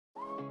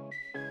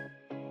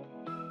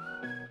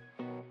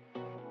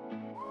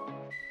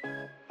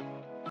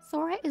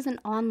Sora is an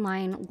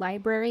online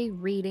library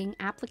reading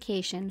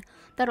application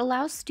that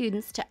allows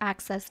students to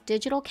access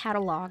digital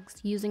catalogs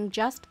using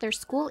just their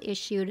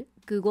school-issued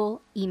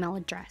Google email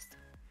address.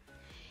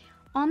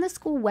 On the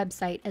school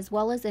website, as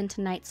well as in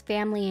tonight's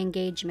Family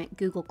Engagement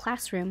Google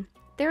Classroom,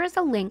 there is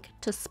a link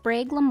to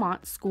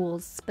Sprague-Lamont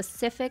School's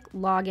specific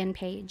login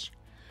page.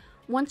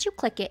 Once you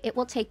click it, it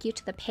will take you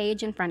to the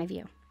page in front of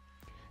you.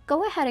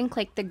 Go ahead and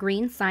click the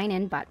green Sign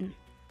In button.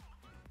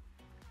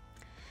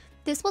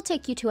 This will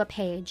take you to a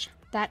page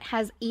that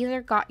has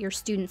either got your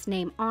student's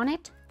name on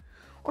it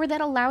or that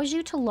allows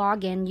you to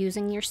log in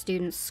using your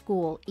student's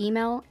school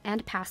email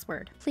and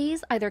password.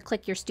 Please either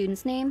click your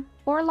student's name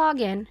or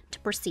log in to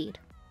proceed.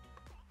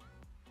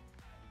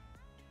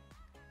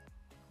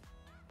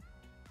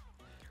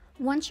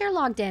 Once you're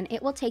logged in,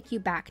 it will take you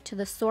back to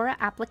the Sora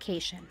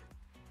application.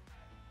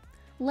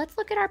 Let's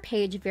look at our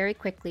page very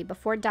quickly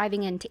before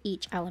diving into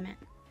each element.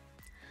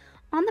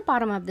 On the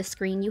bottom of the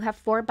screen, you have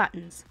 4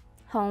 buttons: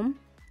 Home,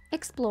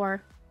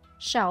 Explore,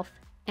 Shelf,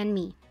 and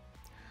Me.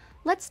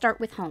 Let's start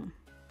with Home.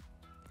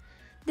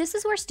 This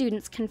is where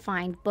students can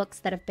find books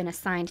that have been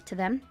assigned to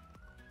them,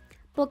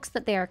 books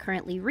that they are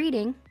currently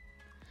reading,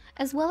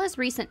 as well as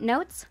recent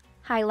notes,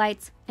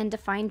 highlights, and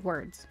defined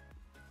words.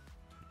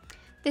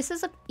 This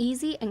is an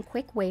easy and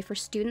quick way for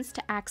students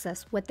to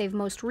access what they've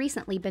most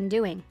recently been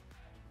doing.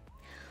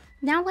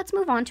 Now let's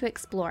move on to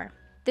Explore.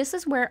 This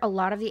is where a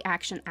lot of the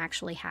action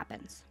actually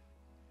happens.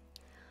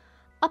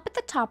 Up at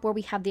the top where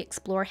we have the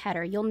Explore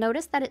header, you'll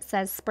notice that it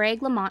says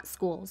Sprague-Lamont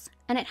Schools,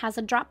 and it has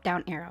a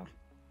drop-down arrow.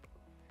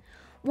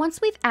 Once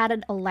we've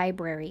added a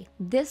library,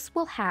 this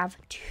will have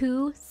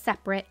 2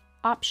 separate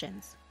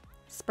options: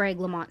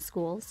 Sprague-Lamont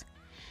Schools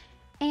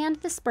and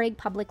the Sprague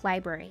Public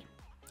Library.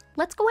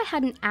 Let's go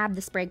ahead and add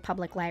the Sprague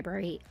Public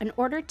Library in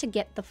order to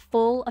get the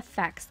full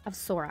effects of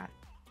Sora.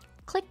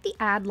 Click the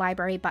Add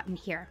Library button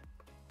here.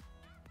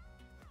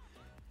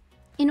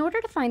 In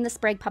order to find the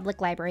Sprague Public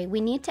Library, we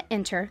need to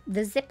enter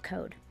the zip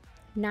code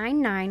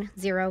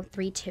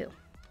 99032.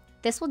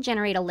 This will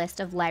generate a list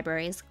of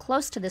libraries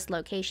close to this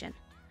location.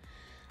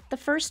 The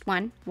first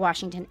one,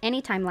 Washington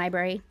Anytime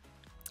Library,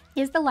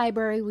 is the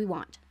library we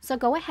want. So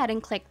go ahead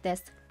and click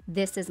this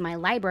 "This is my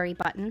library"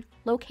 button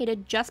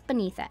located just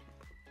beneath it.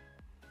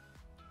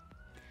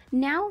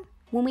 Now,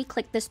 when we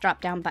click this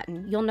drop-down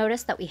button, you'll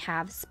notice that we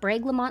have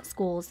Sprague-Lamont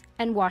Schools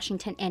and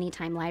Washington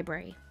Anytime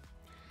Library.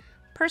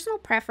 Personal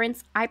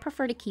preference, I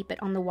prefer to keep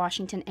it on the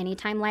Washington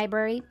Anytime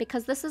Library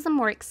because this is a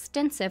more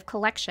extensive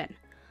collection.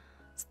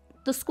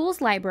 The school's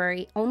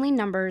library only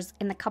numbers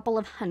in the couple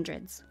of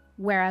hundreds,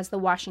 whereas the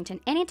Washington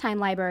Anytime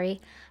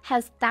Library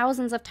has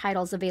thousands of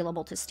titles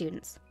available to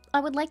students. I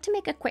would like to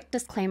make a quick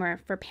disclaimer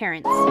for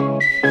parents.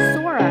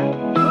 Sora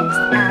looks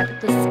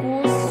at the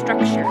school's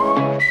structure.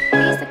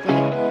 Basically,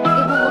 it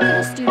will look at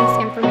a student's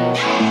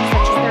information,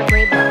 such as their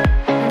grade level,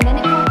 and then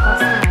it will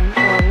assign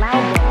or allow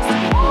books to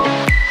be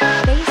viewed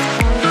based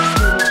on your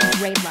student's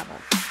grade level.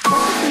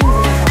 What this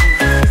means in the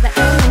long run is that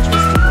elementary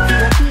students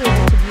will be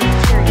able to view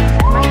material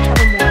that might have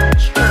a more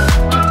mature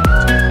content.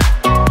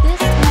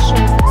 This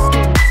ensures that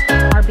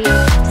students are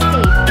being kept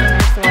safe in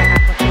their Sora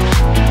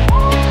application.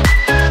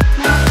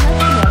 Now,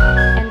 let's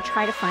look and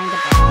try to find a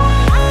book.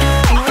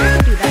 In order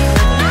to do that,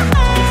 we're going to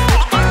come to the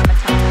search bar at the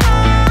top.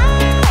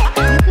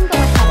 You can go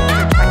ahead and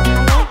search by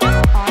title, author,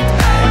 or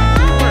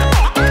keyword.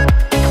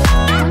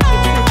 Once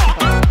you've searched the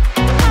book, it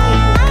will give you a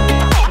few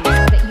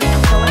options that you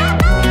can go ahead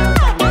and narrow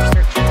down your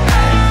search. We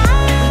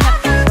have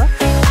ebooks,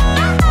 we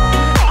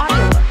have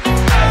audiobooks, so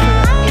that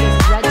it is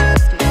read to the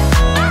student.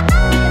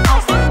 We can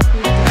also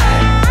include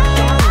different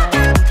genres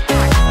and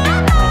tags that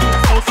might be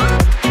associated with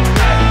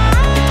it.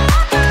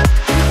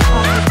 We can also,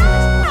 from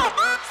this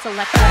point,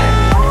 select whether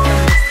we want it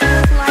from the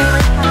school's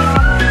library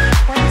catalog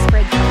or the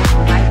Sprague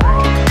Public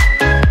Library.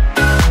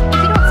 If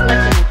you don't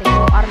select anything, it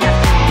will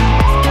automatically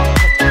list all of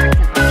the tags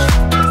and options listed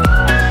above.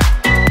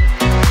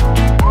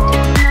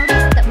 You'll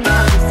notice that we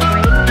have the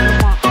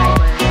Sprague-Lamont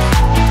Library,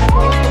 as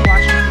well as the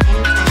Washington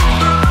Anytime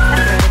Library,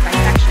 separated by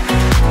section.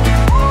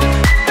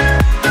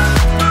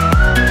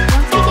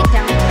 Once we get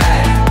down to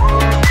it, there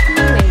are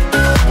 2 ways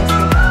this will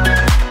go.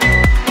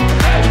 If the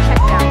book is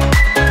checked out,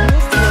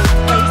 you'll see a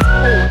Place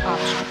Hold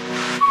option.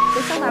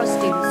 This allows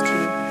students to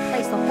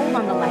place a hold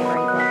on the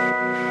library book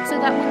so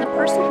that when the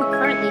person who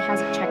currently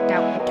has it checked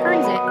out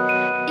returns it,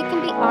 it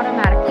can be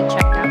automatically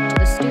checked out to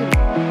the student.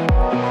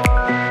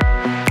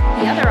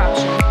 The other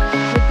option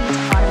would be to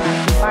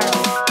automatically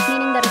borrow,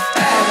 meaning that it's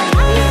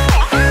already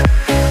available.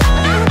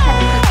 Let's go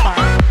ahead and click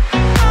borrow.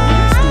 When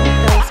a student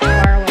goes to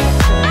borrow a book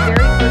for the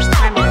very first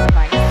time on the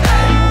device, you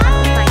will have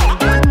to sign in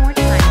one more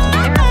time to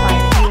verify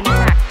that you in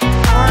fact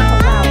are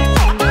allowed to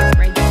use the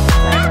Sprague Public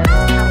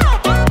Library's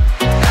catalog.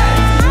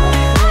 So you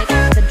will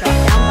click the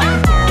drop-down button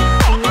here,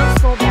 and you will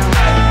scroll down to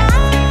exit.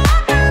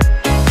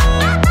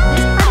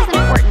 This part is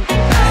important and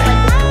can be slightly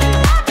confusing.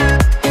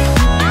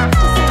 You have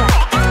to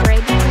select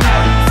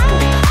Sprague-Lamont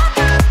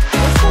Schools.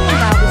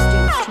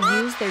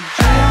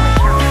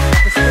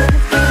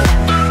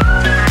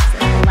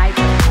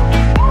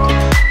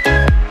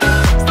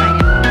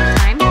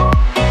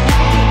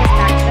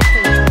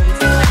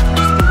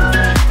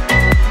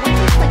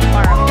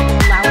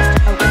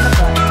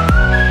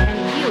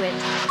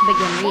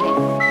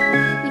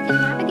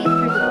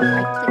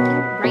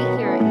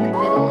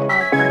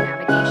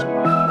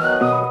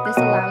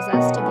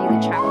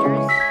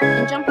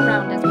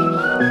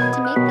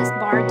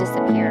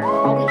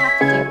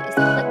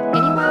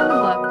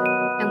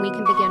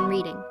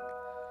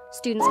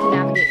 students can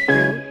navigate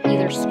through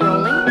either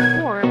scrolling